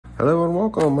Hello and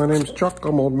welcome. My name's Chuck.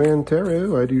 I'm Old Man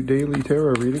Tarot. I do daily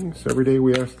tarot readings. Every day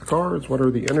we ask the cards, what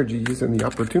are the energies and the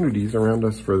opportunities around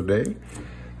us for the day?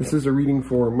 This is a reading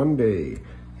for Monday,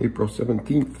 April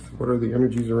 17th. What are the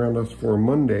energies around us for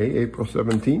Monday, April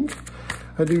 17th?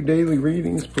 I do daily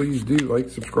readings. Please do like,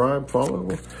 subscribe,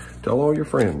 follow, tell all your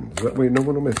friends. That way no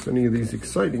one will miss any of these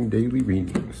exciting daily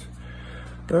readings.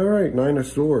 All right, Nine of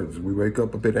Swords. We wake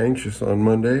up a bit anxious on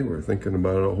Monday. We're thinking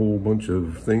about a whole bunch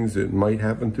of things that might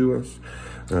happen to us,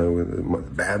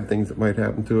 bad things that might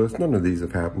happen to us. None of these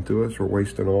have happened to us. We're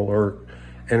wasting all our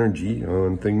energy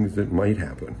on things that might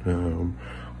happen.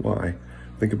 Why?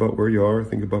 Think about where you are.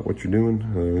 Think about what you're doing.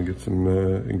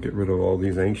 And get rid of all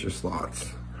these anxious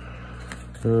thoughts.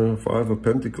 Five of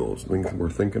Pentacles. We're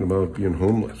thinking about being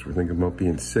homeless. We're thinking about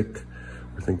being sick.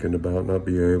 We're thinking about not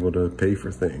being able to pay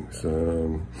for things.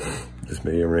 This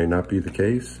may or may not be the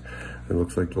case. It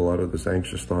looks like a lot of this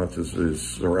anxious thoughts is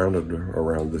surrounded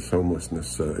around this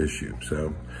homelessness issue.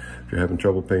 So if you're having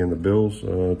trouble paying the bills,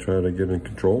 try to get in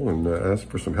control and ask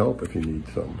for some help if you need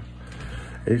some.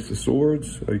 Ace of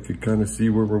Swords, you could kind of see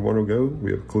where we want to go.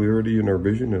 We have clarity in our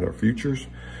vision and our futures.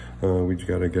 We just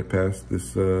got to get past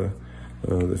this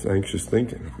anxious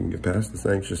thinking. If we can get past this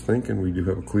anxious thinking, we do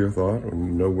have a clear thought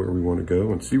and know where we want to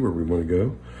go and see where we want to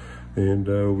go.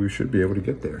 And we should be able to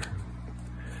get there.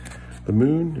 The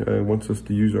moon wants us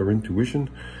to use our intuition.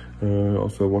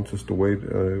 Also wants us to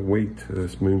wait.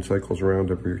 This moon cycles around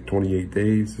every 28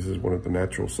 days. This is one of the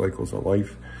natural cycles of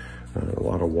life. A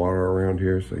lot of water around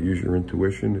here, so use your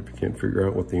intuition. If you can't figure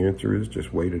out what the answer is,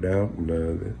 just wait it out, and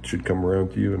it should come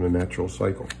around to you in a natural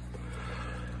cycle.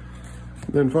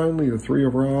 Then finally, the Three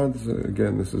of Rods.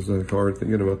 Again, this is a card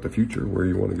thinking about the future, where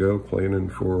you want to go, planning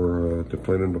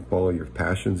to follow your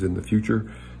passions in the future.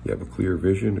 You have a clear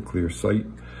vision, a clear sight.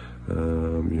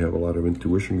 You have a lot of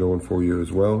intuition going for you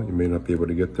as well. You may not be able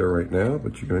to get there right now,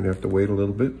 but you're going to have to wait a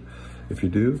little bit. If you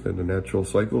do, then the natural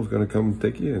cycle is going to come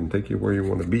and take you where you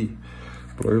want to be.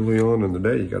 But early on in the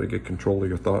day, you got to get control of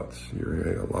your thoughts.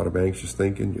 You're a lot of anxious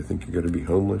thinking. You think you're going to be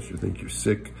homeless. You think you're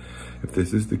sick. If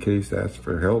this is the case, ask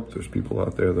for help. There's people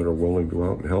out there that are willing to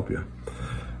go out and help you.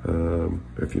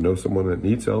 If you know someone that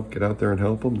needs help, get out there and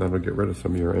help them. That'll get rid of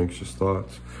some of your anxious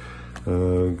thoughts.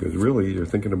 Because really, you're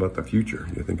thinking about the future.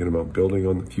 You're thinking about building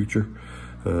on the future.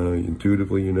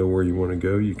 Intuitively, you know where you want to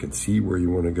go. You can see where you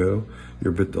want to go.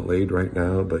 You're a bit delayed right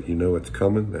now, but you know it's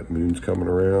coming. That moon's coming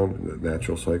around, and the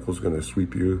natural cycle is going to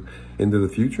sweep you into the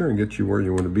future and get you where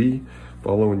you want to be,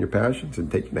 following your passions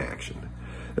and taking action.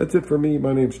 That's it for me.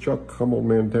 My name's Chuck. I'm Old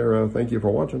Man Tarot. Thank you for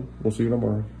watching. We'll see you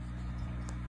tomorrow.